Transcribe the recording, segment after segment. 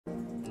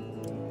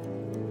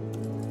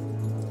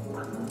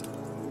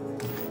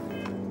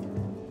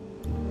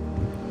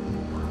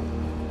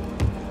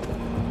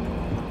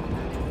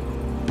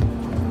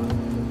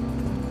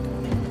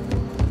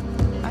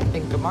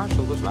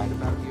Marshal was right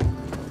about you.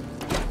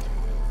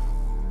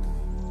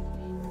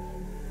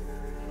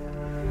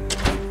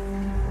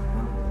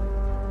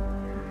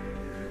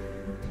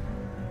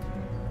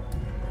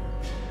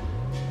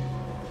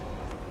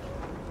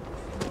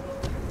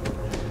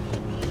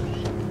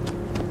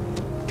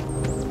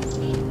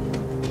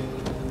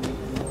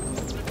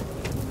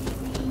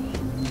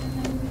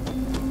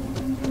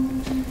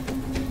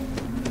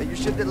 Your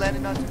ship that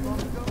landed not too long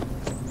ago?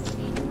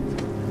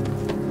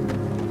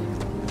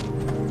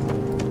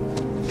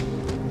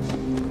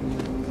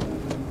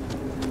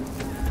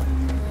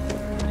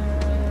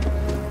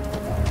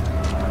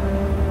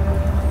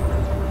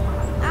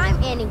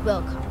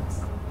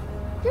 Wilcox.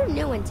 You're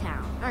new in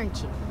town,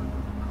 aren't you?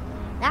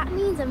 That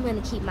means I'm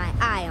gonna keep my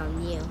eye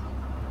on you.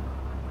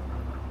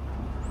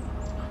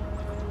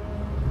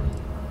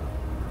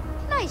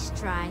 Nice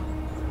try.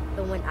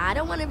 But when I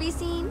don't want to be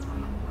seen,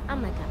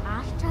 I'm like an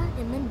Ashta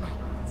in the night.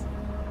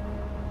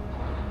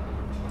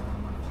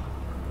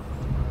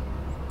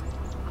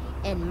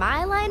 In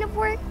my line of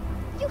work,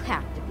 you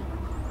have to be.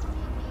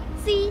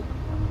 See,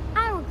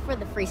 I work for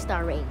the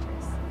Freestar Rangers.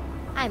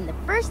 I'm the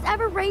first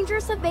ever Ranger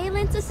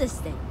Surveillance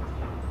Assistant.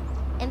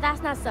 And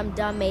that's not some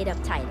dumb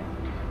made-up title.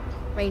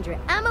 Ranger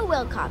Emma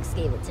Wilcox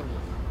gave it to me,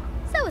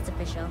 so it's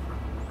official.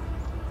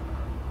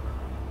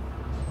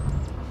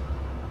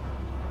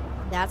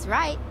 That's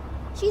right.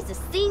 She's a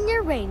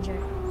senior ranger,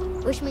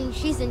 which means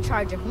she's in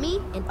charge of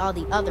me and all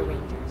the other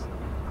rangers.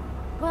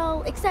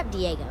 Well, except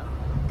Diego,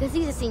 because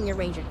he's a senior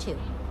ranger too.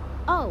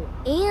 Oh,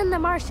 and the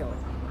marshal.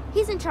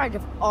 He's in charge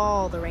of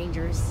all the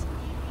rangers.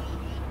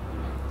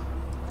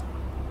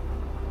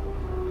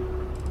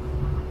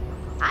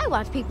 I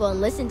watch people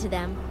and listen to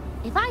them.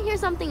 If I hear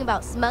something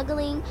about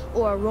smuggling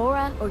or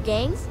Aurora or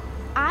gangs,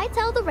 I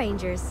tell the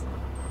rangers.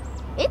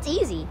 It's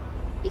easy,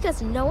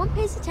 because no one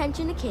pays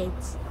attention to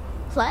kids.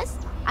 Plus,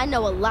 I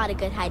know a lot of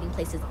good hiding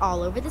places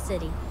all over the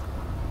city.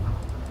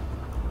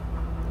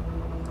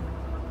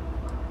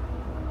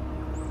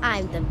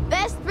 I'm the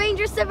best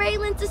Ranger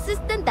Surveillance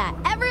Assistant that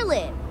ever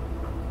lived.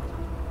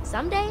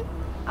 Someday,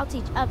 I'll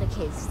teach other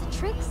kids the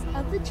tricks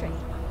of the trade.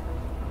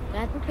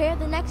 Gotta prepare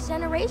the next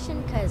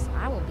generation, because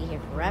I won't be here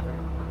forever.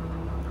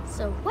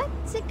 So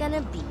what's it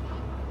gonna be?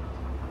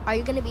 Are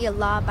you gonna be a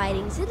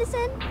law-abiding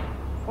citizen?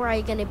 Or are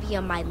you gonna be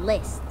on my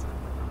list?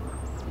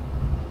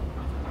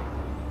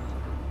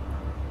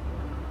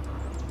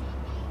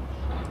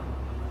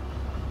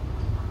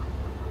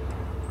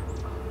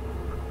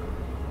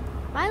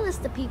 My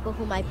list of people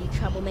who might be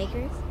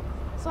troublemakers,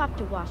 so I have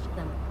to watch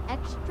them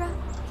extra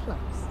close.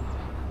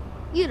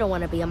 You don't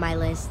want to be on my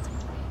list.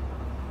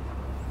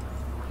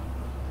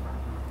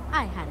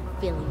 I had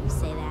a feeling you'd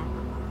say that.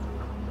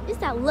 It's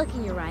that look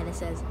in your eye that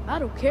says, I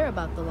don't care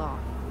about the law.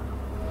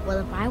 Well,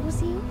 if I was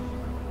you,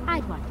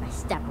 I'd watch my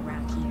step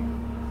around here.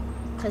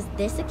 Because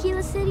this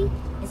Aquila City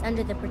is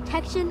under the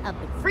protection of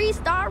the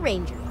Freestar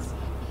Rangers.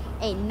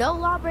 Ain't no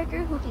lawbreaker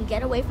who can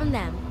get away from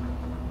them.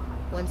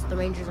 Once the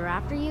Rangers are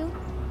after you,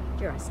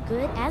 you're as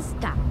good as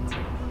got.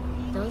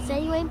 Don't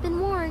say you ain't been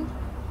warned.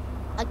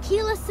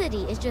 Aquila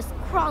City is just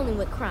crawling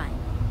with crime.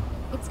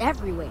 It's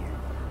everywhere.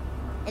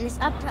 And it's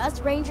up to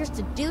us Rangers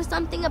to do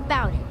something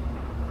about it.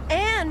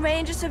 And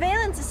Ranger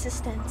Surveillance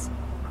Assistants.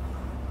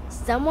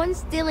 Someone's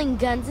stealing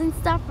guns and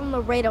stuff from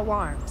Laredo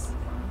Arms.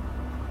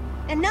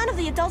 And none of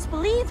the adults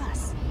believe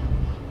us.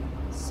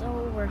 So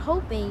we're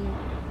hoping,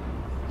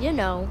 you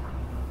know,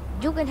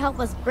 you can help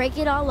us break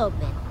it all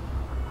open.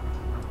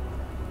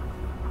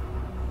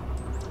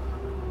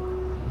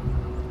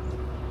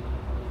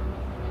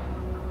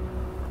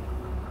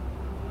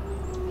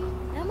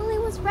 Emily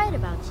was right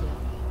about you.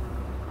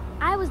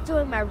 I was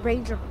doing my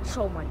ranger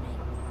patrol one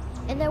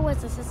night, and there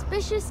was a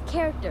suspicious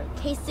character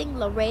casing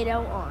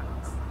Laredo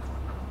Arms.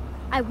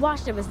 I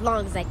watched him as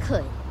long as I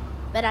could,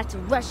 but I had to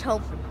rush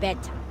home for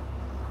bedtime.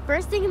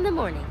 First thing in the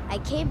morning, I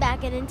came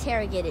back and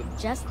interrogated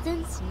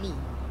Justin Sneed.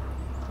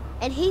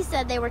 And he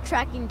said they were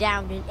tracking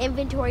down an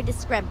inventory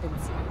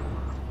discrepancy.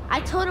 I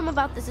told him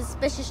about the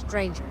suspicious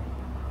stranger,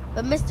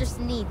 but Mr.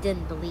 Sneed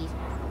didn't believe me.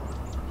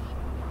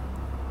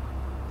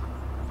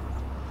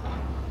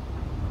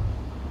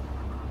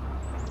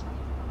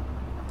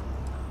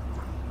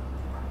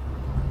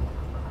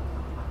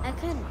 I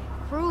couldn't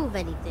prove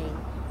anything,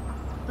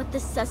 but the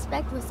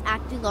suspect was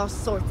acting all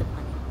sorts of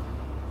funny.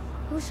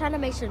 He was trying to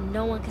make sure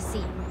no one could see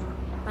him.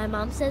 My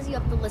mom says you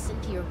have to listen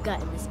to your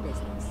gut in this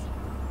business.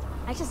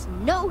 I just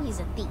know he's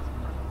a thief.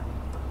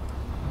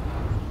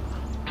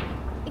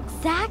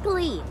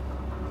 Exactly!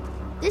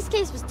 This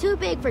case was too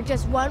big for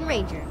just one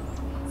ranger,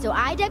 so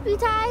I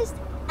deputized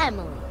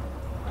Emily.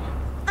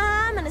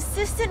 I'm an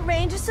assistant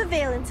ranger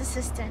surveillance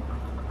assistant.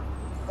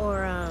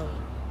 Or,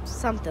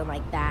 something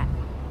like that.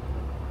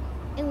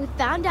 And we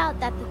found out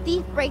that the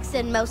thief breaks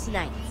in most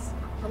nights,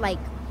 but like,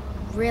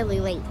 really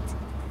late.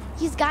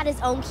 He's got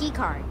his own key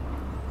card.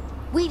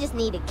 We just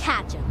need to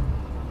catch him.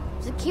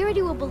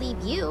 Security will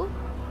believe you.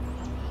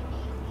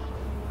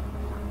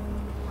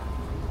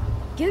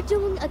 You're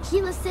doing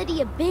Aquila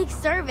City a big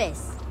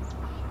service.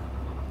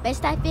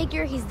 Best I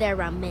figure he's there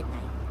around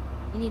midnight.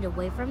 You need to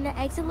wait for him to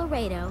exit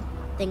Laredo,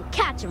 then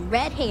catch him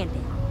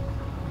red-handed.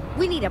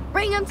 We need to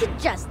bring him to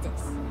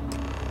justice.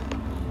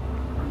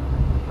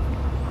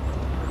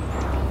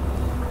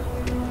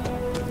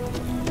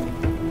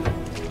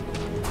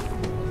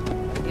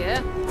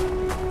 Yeah?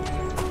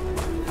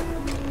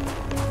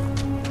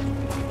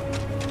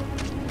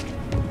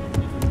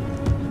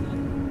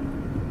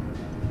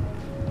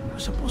 It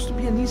was supposed to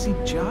be an easy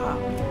job.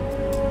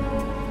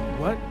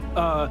 What?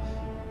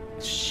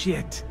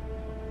 Shit.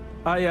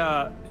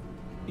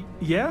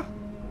 Yeah?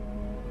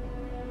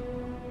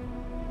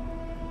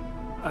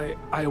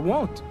 I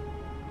won't.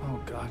 Oh,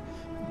 God.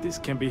 This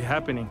can't be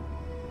happening.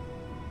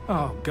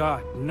 Oh,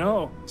 God,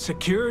 no.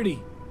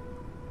 Security.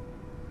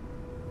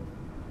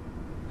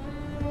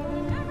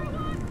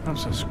 I'm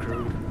so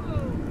screwed.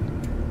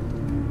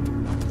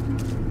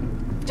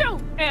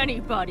 Don't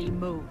anybody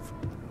move.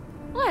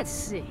 Let's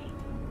see.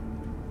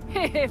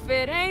 If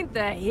it ain't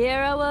the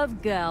hero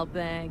of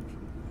Galbank.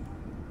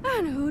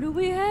 And who do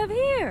we have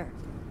here?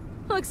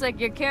 Looks like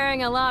you're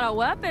carrying a lot of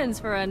weapons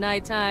for a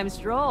nighttime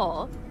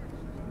stroll.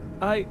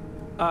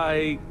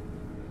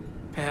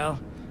 Hell,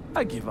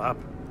 I give up.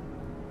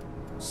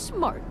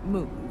 Smart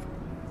move.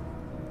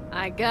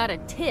 I got a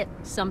tip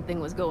something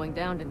was going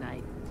down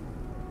tonight.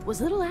 Was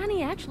little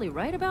Annie actually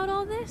right about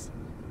all this?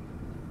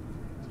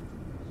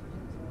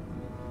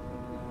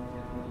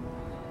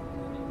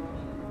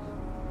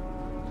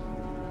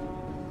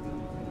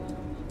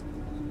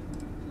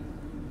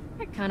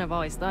 I kind of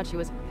always thought she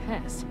was a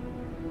pest.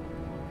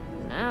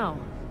 Now,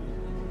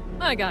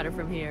 I got her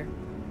from here.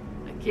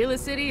 Aquila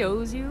City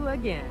owes you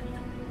again.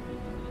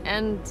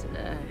 And,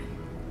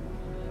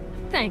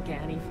 thank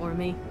Annie for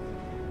me.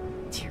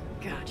 Dear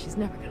God, she's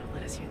never gonna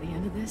let us hear the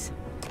end of this.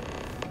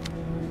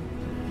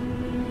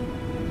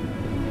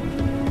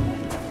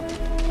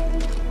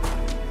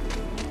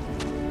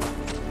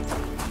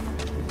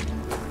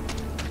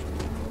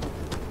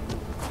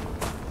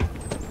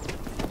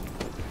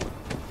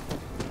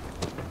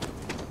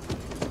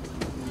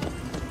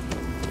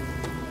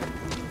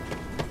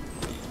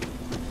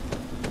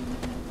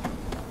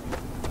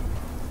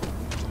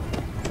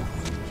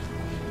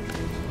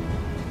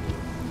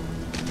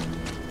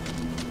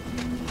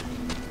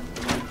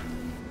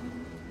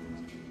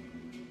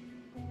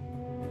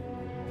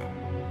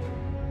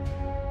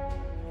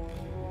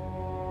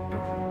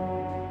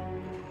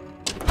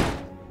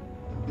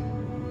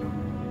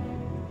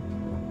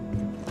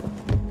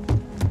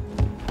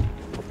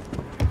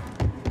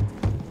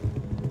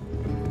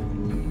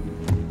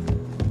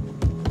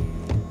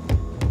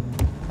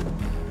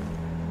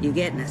 You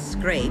get in a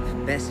scrape,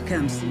 best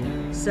comes.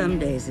 Some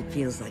days it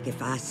feels like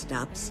if I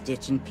stopped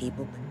stitching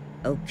people.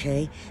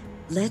 Okay,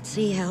 let's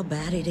see how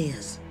bad it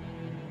is.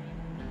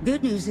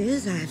 Good news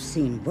is I've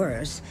seen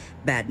worse.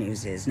 Bad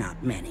news is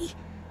not many.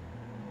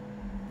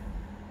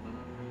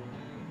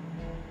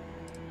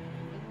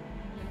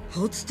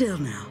 Hold still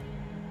now.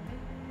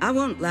 I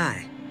won't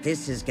lie,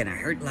 this is gonna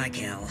hurt like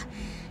hell.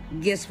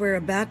 Guess we're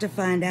about to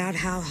find out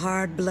how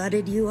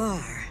hard-blooded you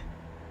are.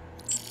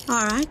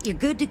 All right, you're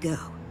good to go.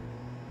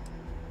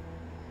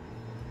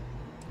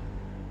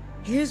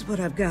 Here's what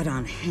I've got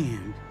on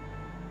hand.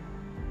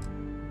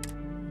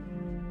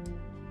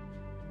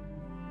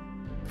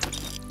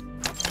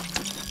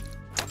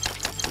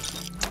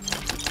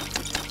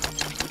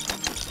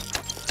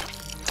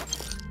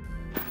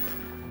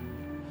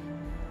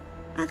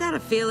 I got a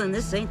feeling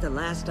this ain't the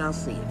last I'll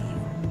see of you.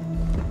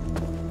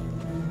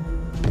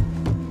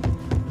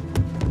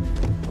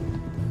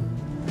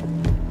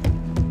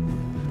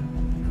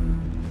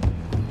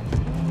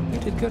 You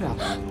did good out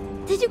there.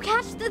 Did you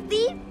catch the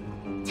thief?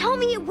 Tell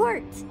me it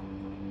worked.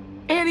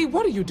 Annie,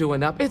 what are you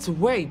doing up? It's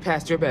way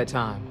past your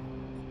bedtime.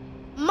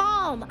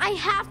 Mom, I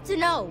have to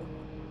know.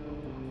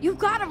 You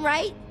got him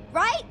right?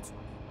 Right?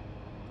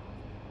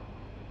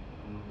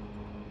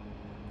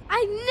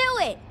 I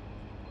knew it!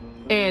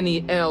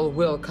 Annie L.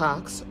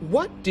 Wilcox,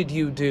 what did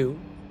you do?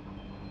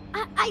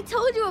 I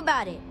told you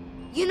about it.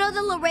 You know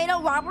the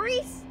Laredo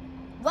robberies?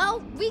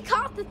 Well, we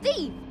caught the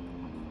thief.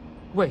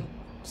 Wait,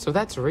 so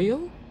that's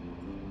real?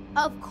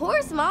 Of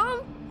course,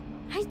 Mom.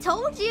 I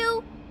told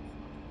you.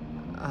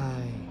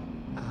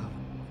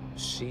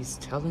 She's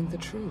telling the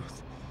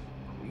truth.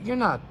 You're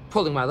not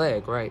pulling my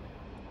leg, right?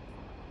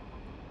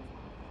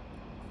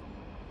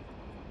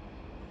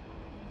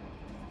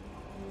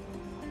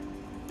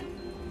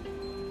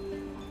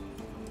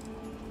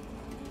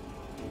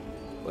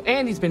 Well,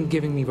 Annie's been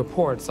giving me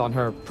reports on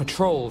her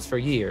patrols for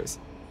years.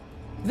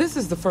 This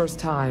is the first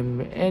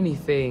time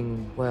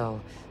anything,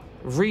 well,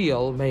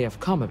 real may have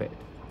come of it.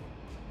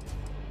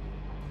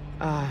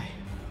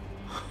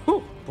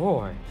 Oh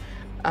boy.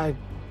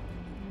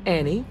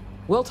 Annie,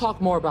 we'll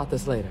talk more about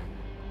this later.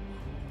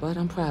 But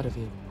I'm proud of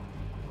you.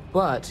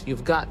 But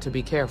you've got to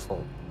be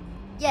careful.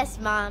 Yes,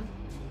 Mom.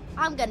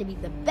 I'm gonna be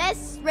the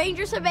best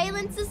ranger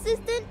surveillance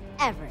assistant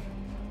ever.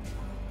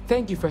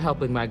 Thank you for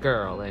helping my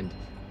girl and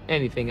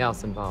anything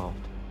else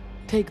involved.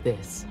 Take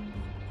this.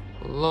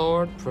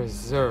 Lord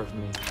preserve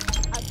me.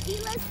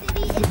 Aquila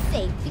City is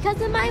safe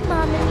because of my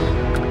mom and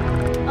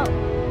me. Oh,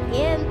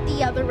 and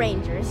the other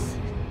rangers.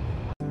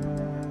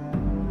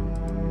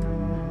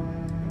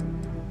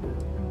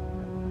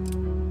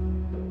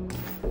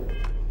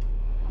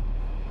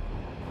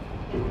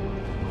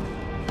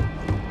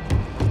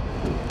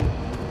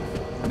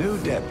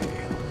 would that be?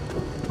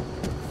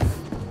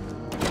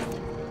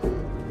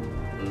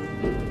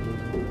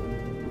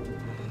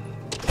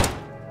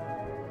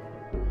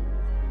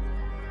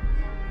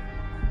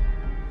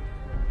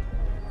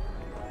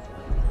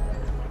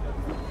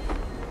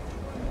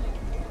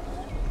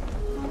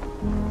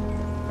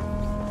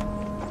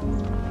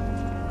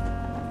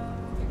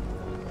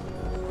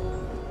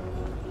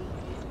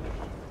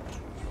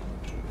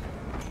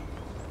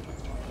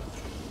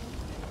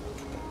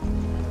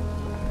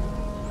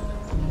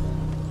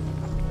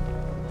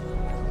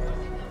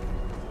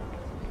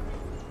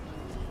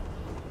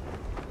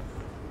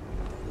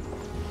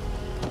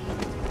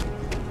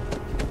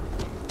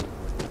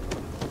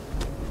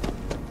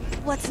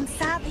 What's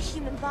inside the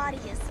human body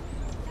is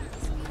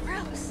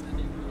gross.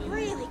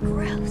 Really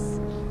gross.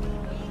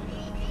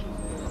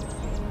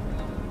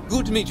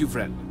 Good to meet you,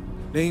 friend.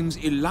 Name's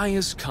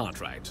Elias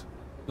Cartwright.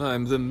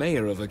 I'm the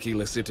mayor of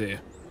Aquila City.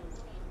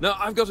 Now,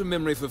 I've got a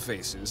memory for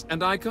faces,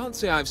 and I can't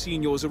say I've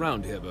seen yours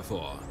around here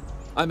before.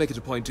 I make it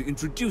a point to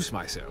introduce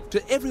myself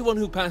to everyone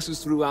who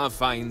passes through our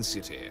fine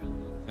city.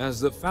 As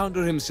the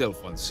founder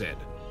himself once said,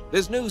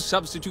 there's no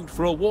substitute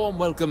for a warm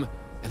welcome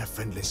and a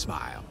friendly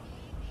smile.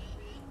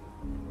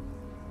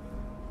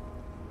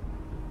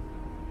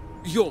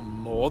 You're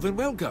more than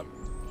welcome.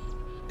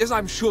 As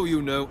I'm sure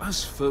you know,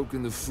 us folk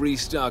in the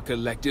Freestar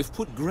Collective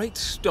put great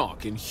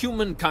stock in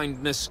human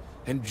kindness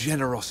and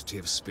generosity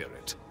of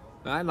spirit.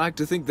 I like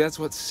to think that's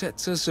what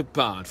sets us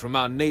apart from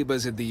our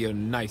neighbors in the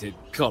United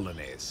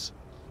Colonies.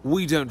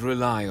 We don't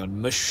rely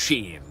on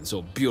machines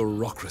or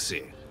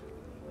bureaucracy.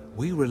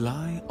 We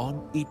rely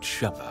on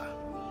each other.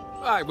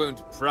 I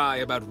won't pry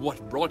about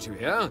what brought you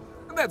here.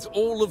 That's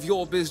all of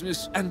your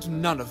business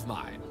and none of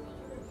mine.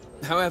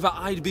 However,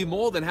 I'd be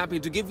more than happy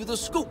to give you the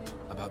scoop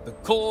about the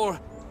core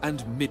and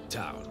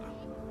Midtown.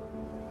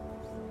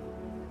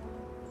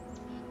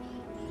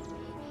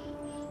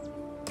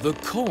 The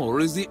core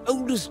is the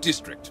oldest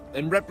district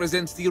and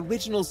represents the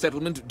original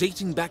settlement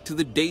dating back to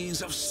the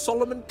days of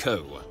Solomon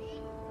Coe.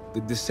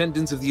 The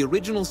descendants of the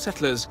original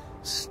settlers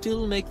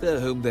still make their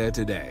home there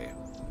today.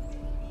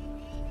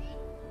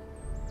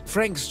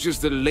 Frank's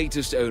just the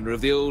latest owner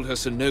of the old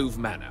Hassanove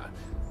Manor,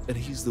 and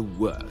he's the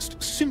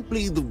worst,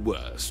 simply the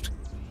worst.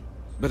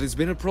 But it's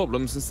been a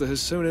problem since the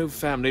Hassanove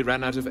family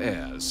ran out of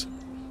heirs.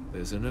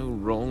 There's an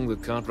old wrong the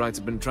Cartwrights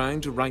have been trying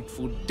to right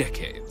for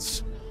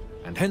decades.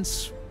 And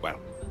hence, well,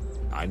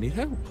 I need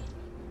help.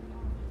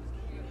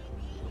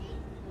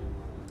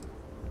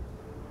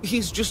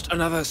 He's just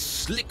another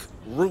slick,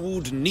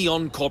 rude,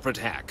 neon corporate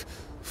hack,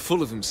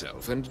 full of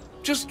himself and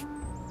just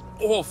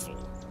awful.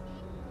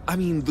 I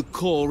mean, the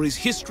core is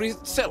history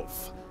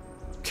itself.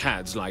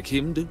 Cads like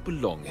him don't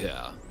belong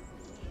here.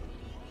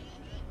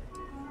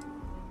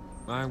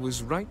 I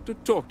was right to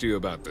talk to you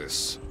about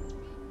this.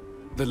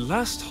 The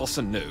last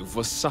Hassanove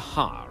was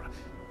Sahar.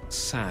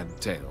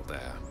 Sad tale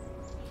there.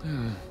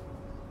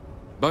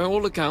 By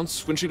all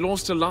accounts, when she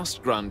lost her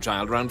last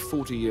grandchild around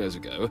 40 years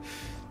ago,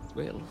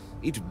 well,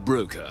 it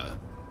broke her.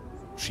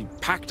 She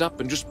packed up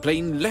and just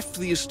plain left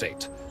the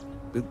estate.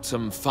 Built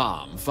some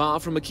farm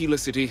far from Aquila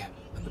City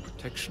and the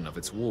protection of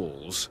its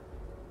walls.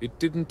 It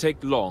didn't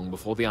take long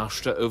before the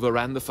Ashta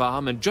overran the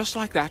farm, and just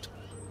like that,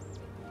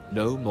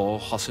 no more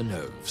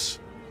Hassanoves.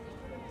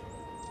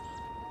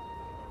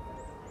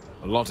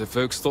 A lot of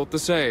folks thought the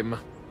same.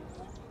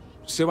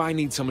 So I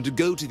need someone to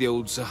go to the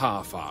old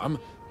Sahar farm,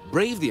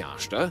 brave the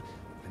Ashta,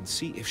 and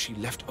see if she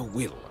left a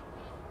will.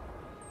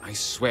 I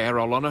swear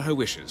I'll honor her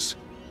wishes.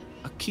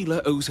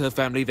 Aquila owes her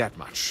family that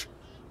much.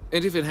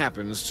 And if it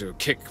happens to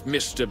kick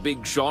Mr.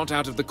 Big Shot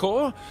out of the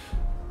core,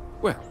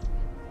 well,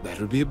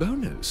 that'll be a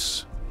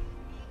bonus.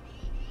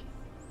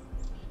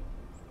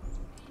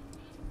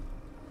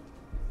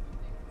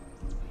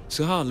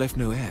 Sahar left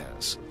no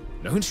heirs,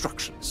 no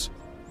instructions.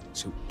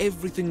 So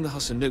everything the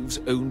Hassanoves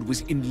owned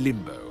was in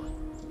limbo.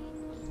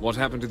 What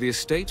happened to the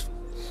estate?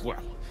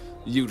 Well,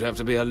 you'd have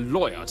to be a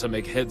lawyer to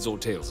make heads or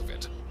tails of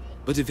it.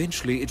 But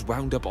eventually it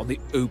wound up on the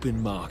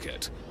open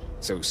market,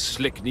 so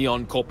slick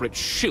neon corporate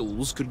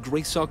shills could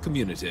grace our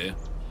community.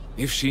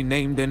 If she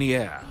named any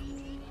heir,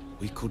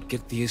 we could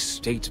get the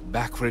estate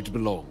back where it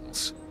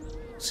belongs.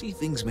 See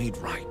things made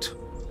right.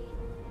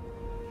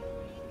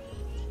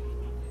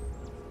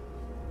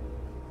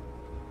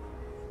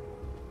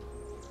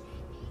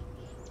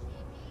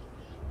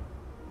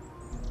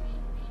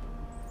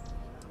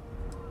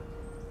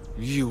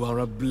 You are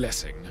a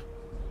blessing.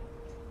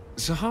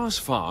 Sahar's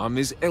farm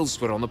is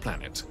elsewhere on the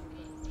planet.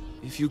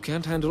 If you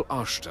can't handle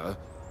Ashta,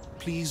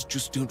 please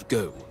just don't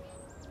go.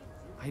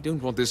 I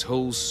don't want this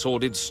whole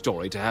sordid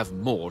story to have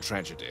more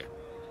tragedy.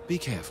 Be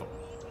careful,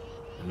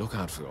 and look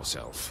out for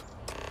yourself.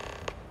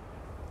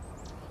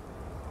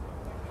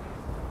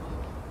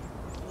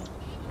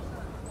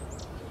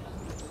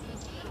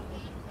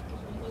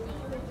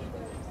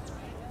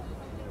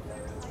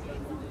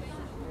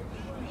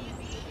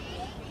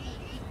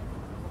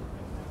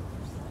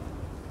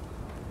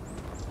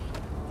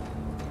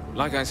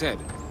 Like I said,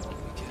 be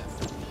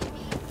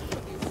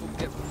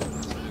careful.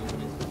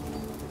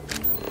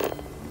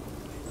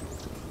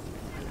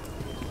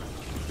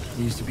 Forget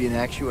He used to be an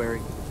actuary.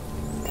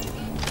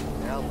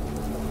 Now,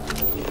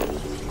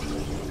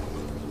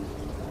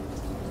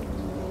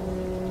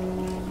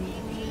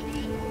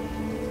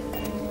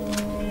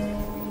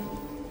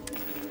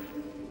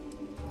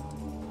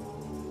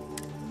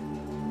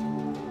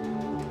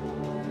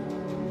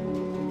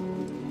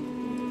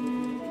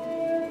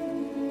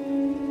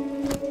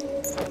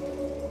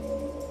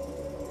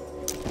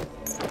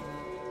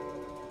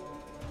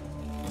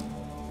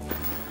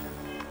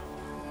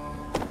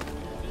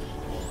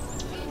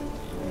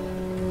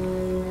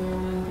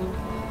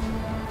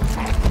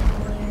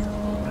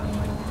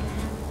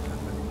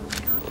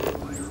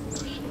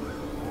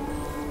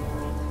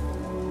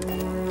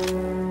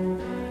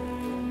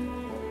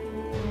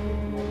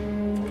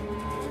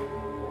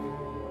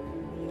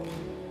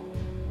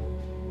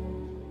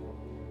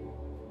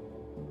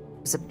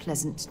 A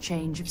pleasant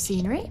change of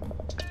scenery.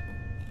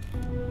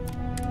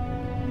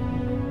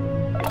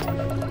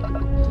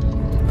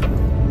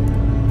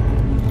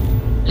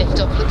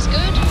 Liftoff looks good.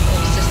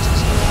 All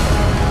systems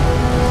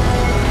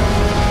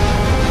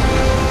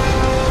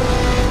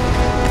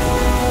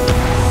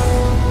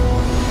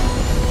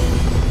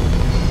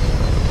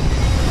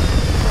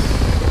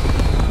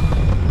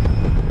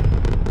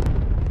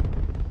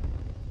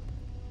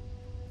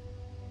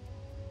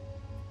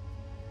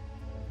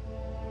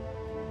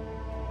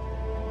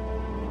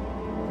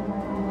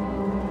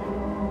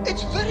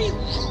It's very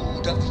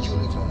rude of the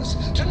universe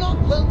to not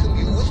welcome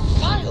you with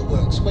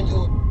fireworks when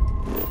you're...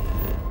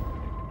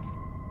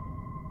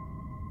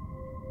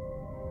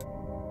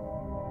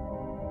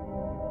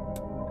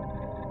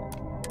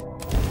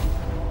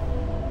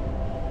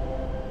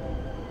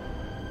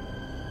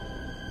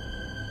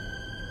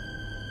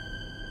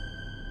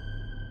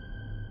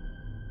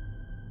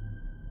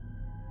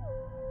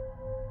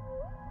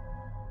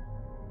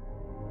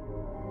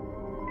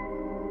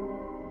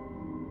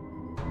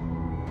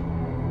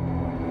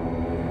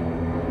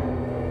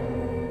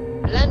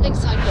 landing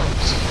site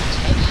locked.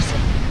 Take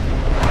easy.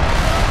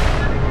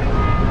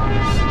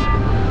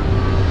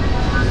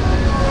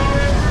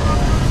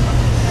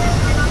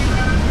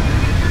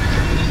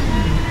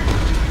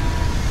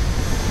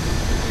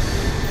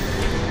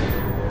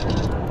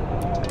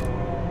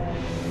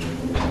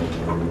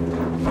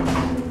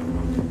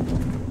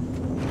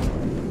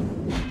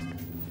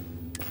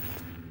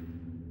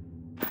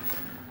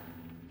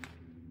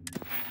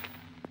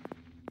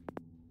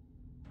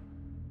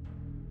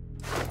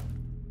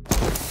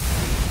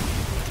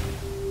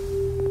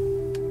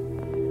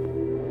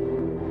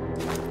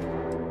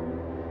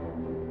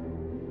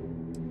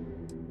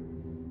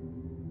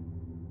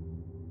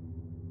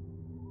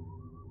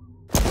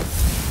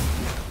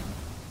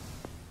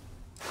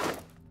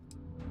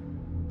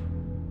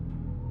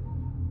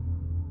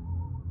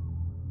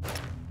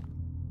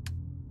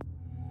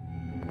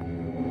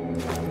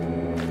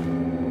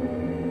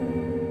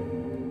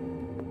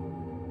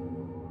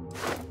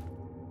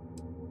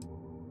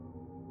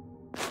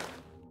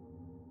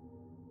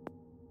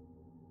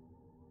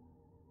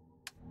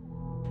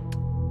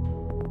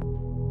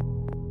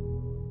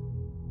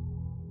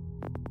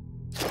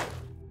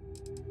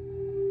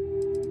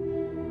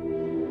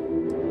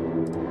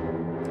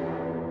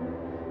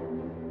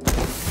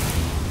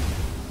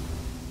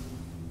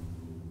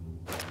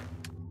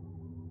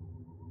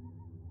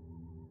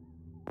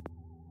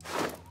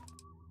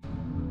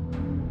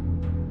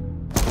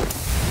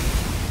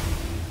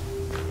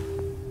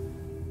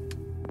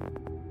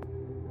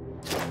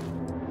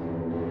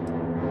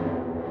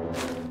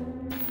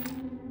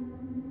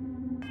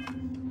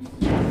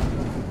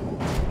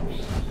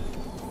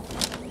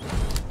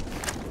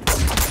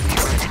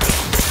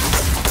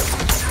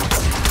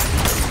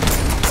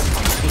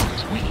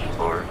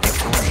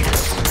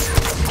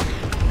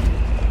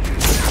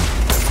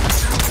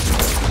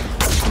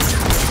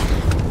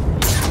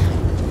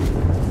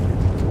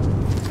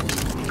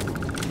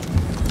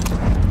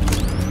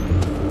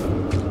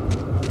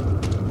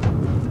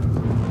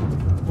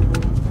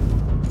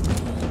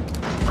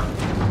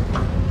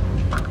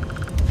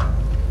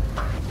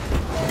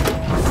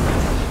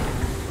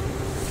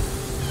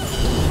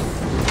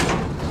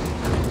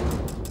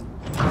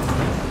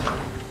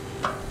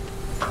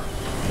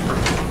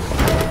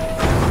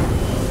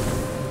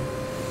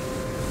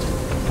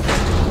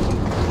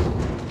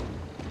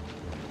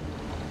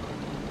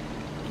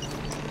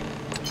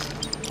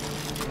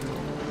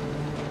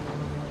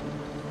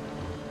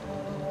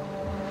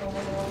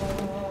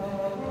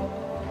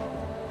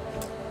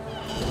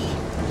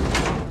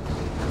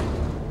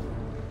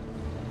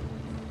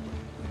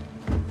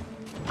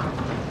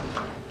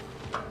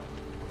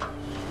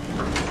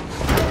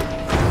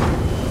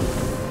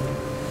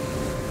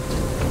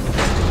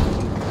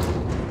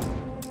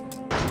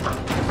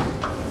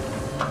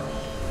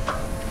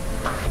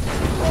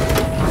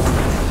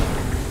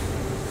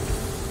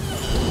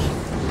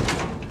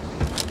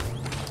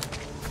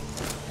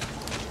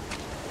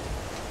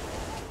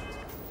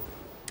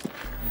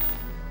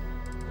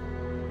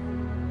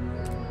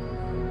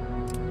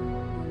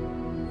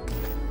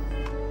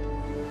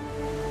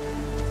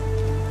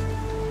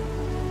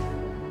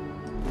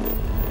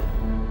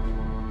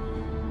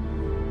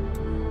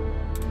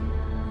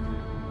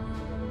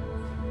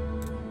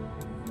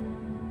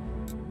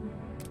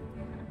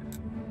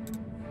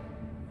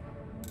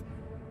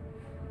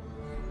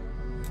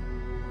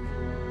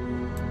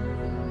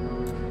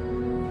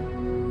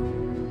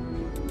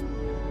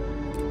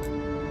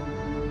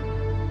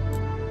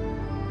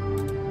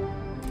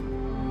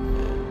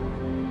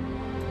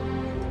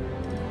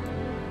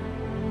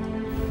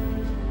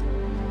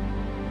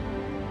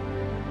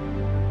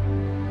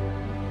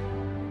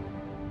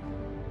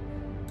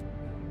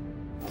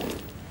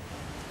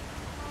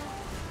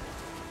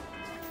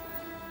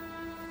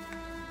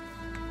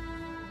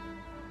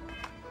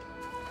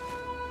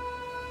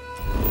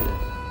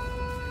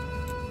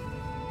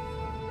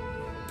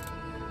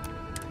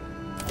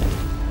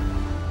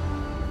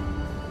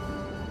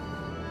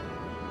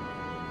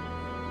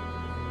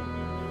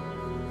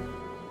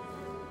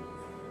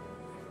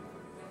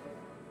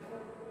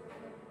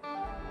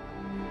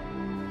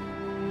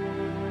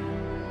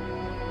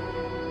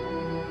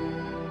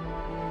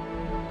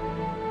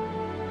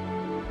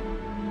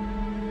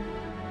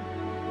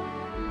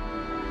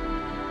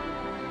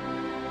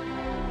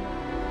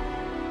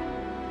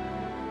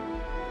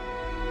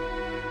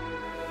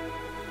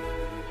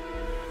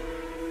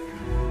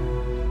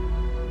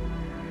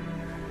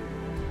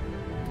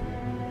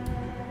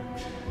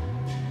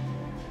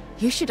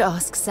 You should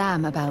ask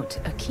Sam about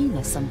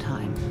Aquila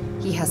sometime.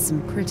 He has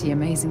some pretty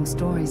amazing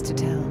stories to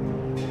tell.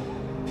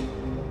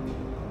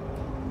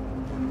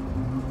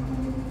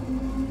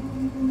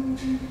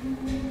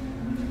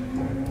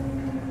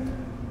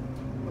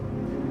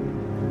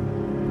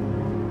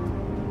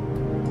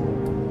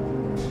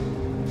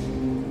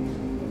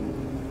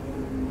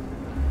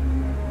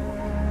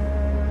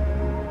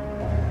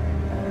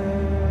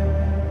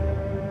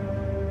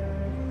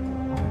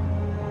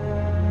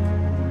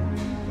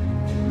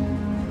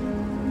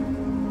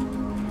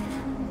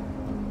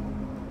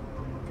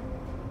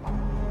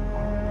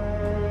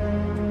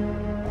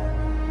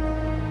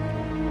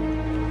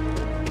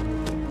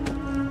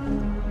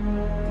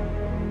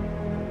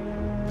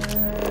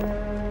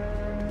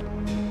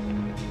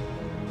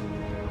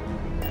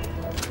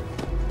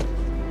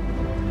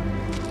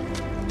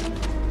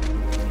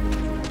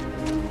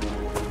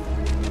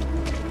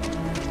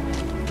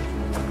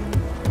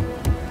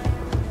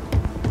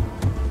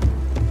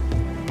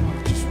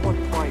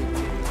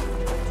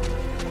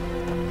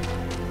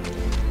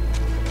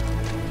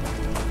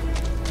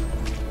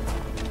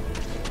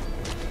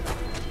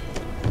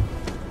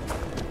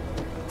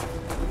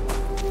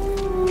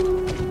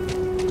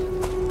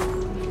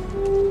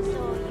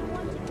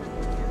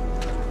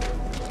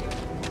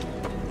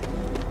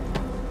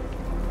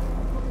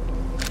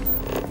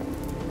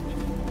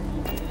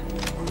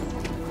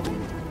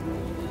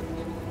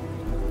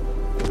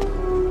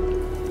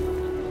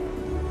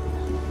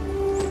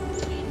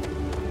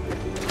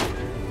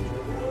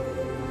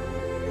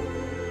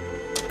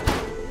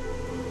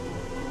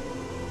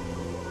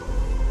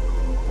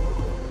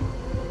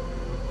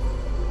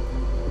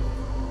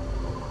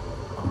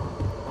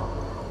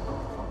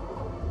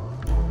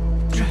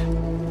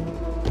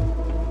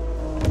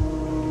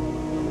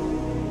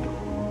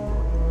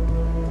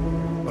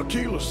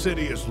 Aquila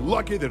City is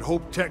lucky that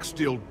Hope Tech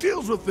still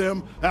deals with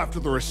them after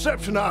the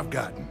reception I've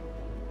gotten.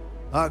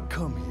 I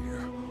come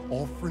here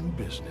offering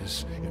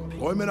business,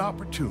 employment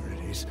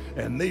opportunities,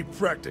 and they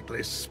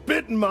practically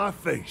spit in my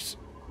face.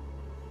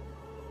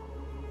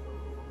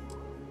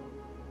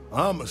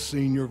 I'm a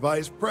senior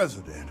vice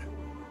president.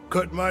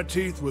 Cut my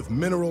teeth with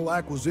mineral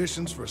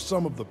acquisitions for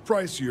some of the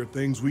pricier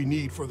things we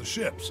need for the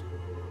ships.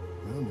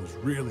 I was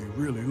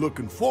really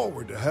looking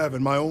forward to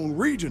having my own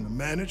region to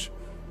manage.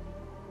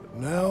 But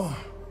now...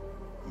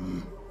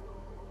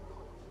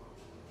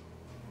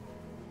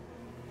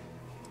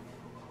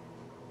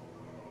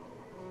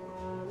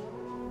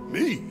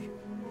 Me?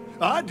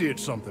 I did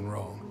something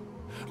wrong.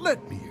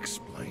 Let me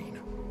explain.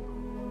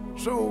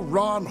 So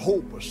Ron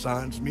Hope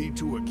assigns me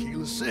to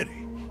Aquila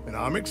City, and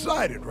I'm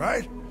excited,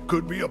 right?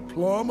 Could be a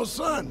plum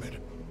assignment.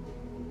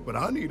 But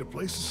I need a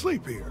place to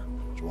sleep here,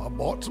 so I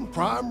bought some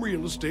prime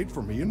real estate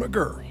for me and my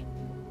girl.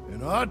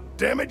 And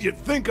damn it, you'd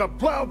think I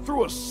plowed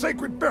through a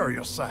sacred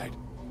burial site.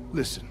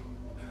 Listen,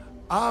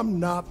 I'm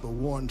not the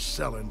one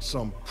selling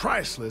some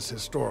priceless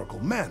historical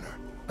manor.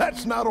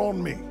 That's not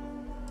on me.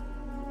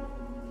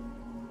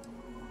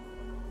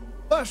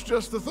 That's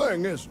just the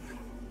thing, isn't it?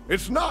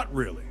 It's not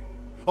really.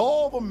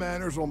 All the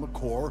manors on the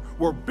core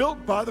were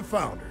built by the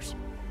founders.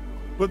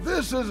 But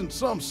this isn't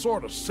some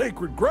sort of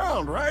sacred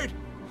ground, right?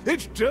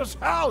 It's just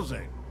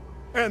housing.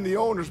 And the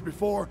owners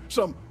before,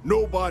 some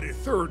nobody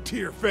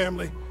third-tier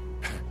family.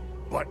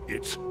 But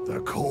it's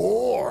the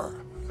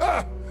core.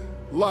 Ha!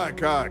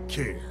 Like I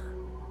care.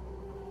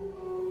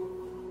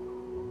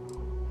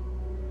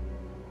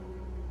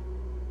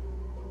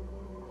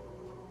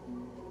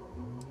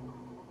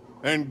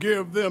 And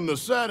give them the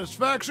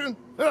satisfaction?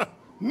 Ha!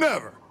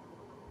 Never.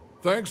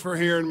 Thanks for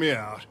hearing me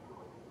out.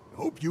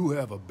 Hope you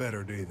have a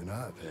better day than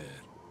I've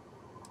had.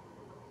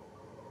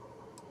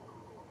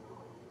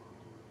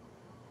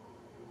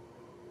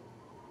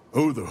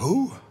 Who the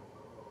who?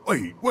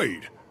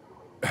 Wait.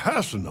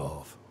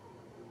 Hassanov.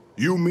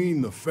 You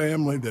mean the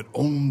family that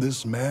owned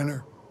this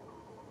manor?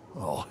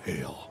 Oh,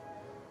 hell.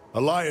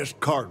 Elias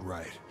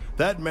Cartwright.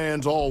 That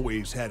man's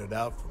always had it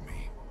out for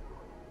me.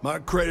 My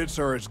credits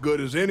are as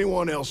good as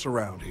anyone else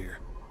around here.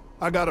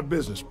 I got a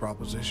business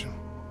proposition.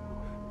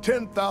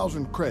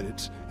 10,000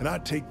 credits, and I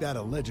take that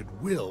alleged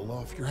will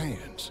off your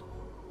hands.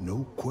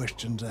 No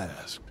questions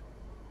asked.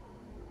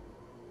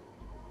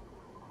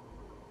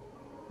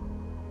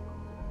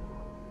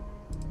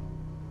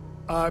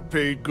 I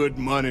paid good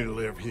money to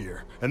live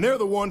here, and they're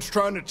the ones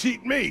trying to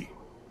cheat me.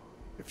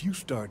 If you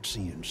start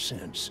seeing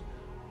sense,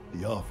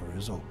 the offer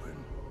is open.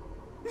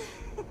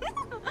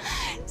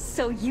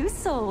 So you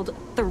sold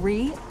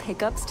 3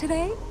 pickups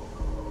today?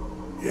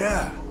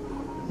 Yeah,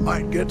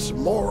 might get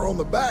some more on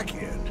the back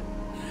end.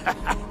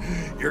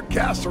 Your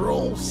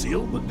casserole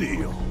sealed the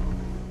deal.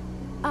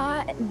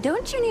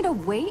 Don't you need to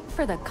wait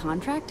for the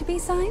contract to be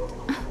signed?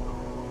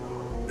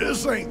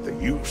 This ain't the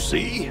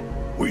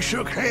UC. We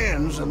shook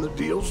hands and the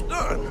deal's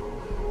done.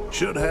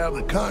 Should have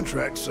the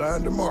contract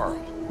signed tomorrow.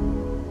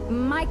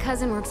 My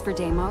cousin works for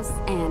Deimos,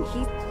 and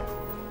he...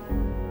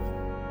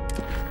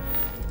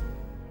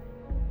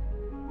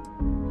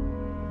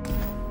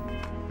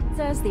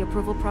 says the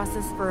approval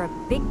process for a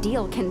big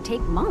deal can take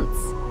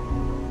months.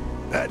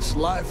 That's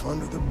life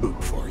under the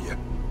boot for you.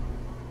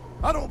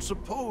 I don't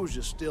suppose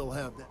you still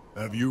have that.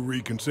 Have you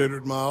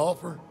reconsidered my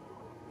offer?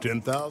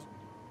 10,000?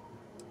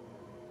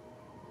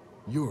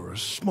 You're a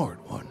smart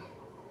one.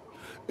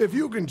 If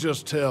you can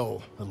just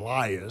tell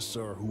Elias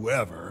or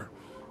whoever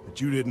that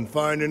you didn't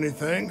find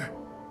anything,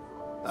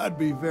 I'd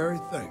be very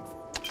thankful.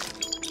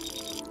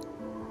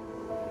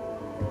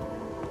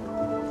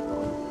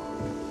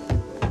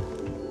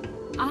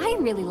 I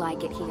really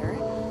like it here.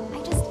 I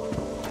just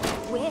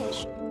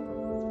wish.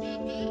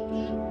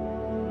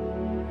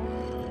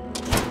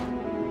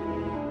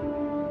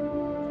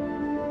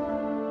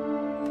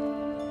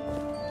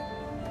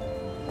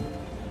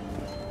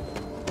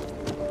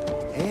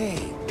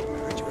 Hey, I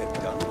heard you had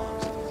gun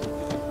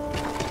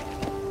locks.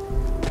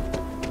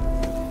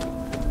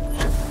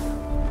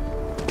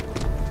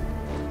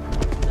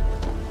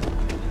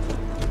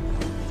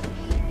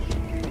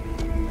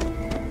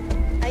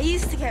 I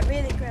used to get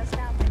really grossed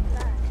out by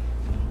blood,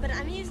 but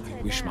I'm used to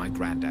it Wish now. my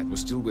granddad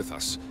was still with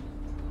us.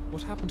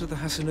 What happened to the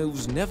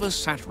Hassanovs never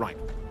sat right.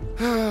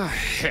 Ah,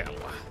 hell.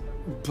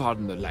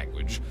 Pardon the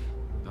language.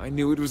 I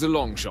knew it was a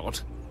long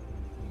shot.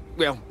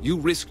 Well, you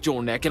risked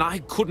your neck, and I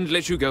couldn't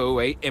let you go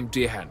away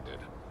empty-handed.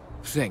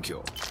 Thank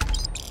you.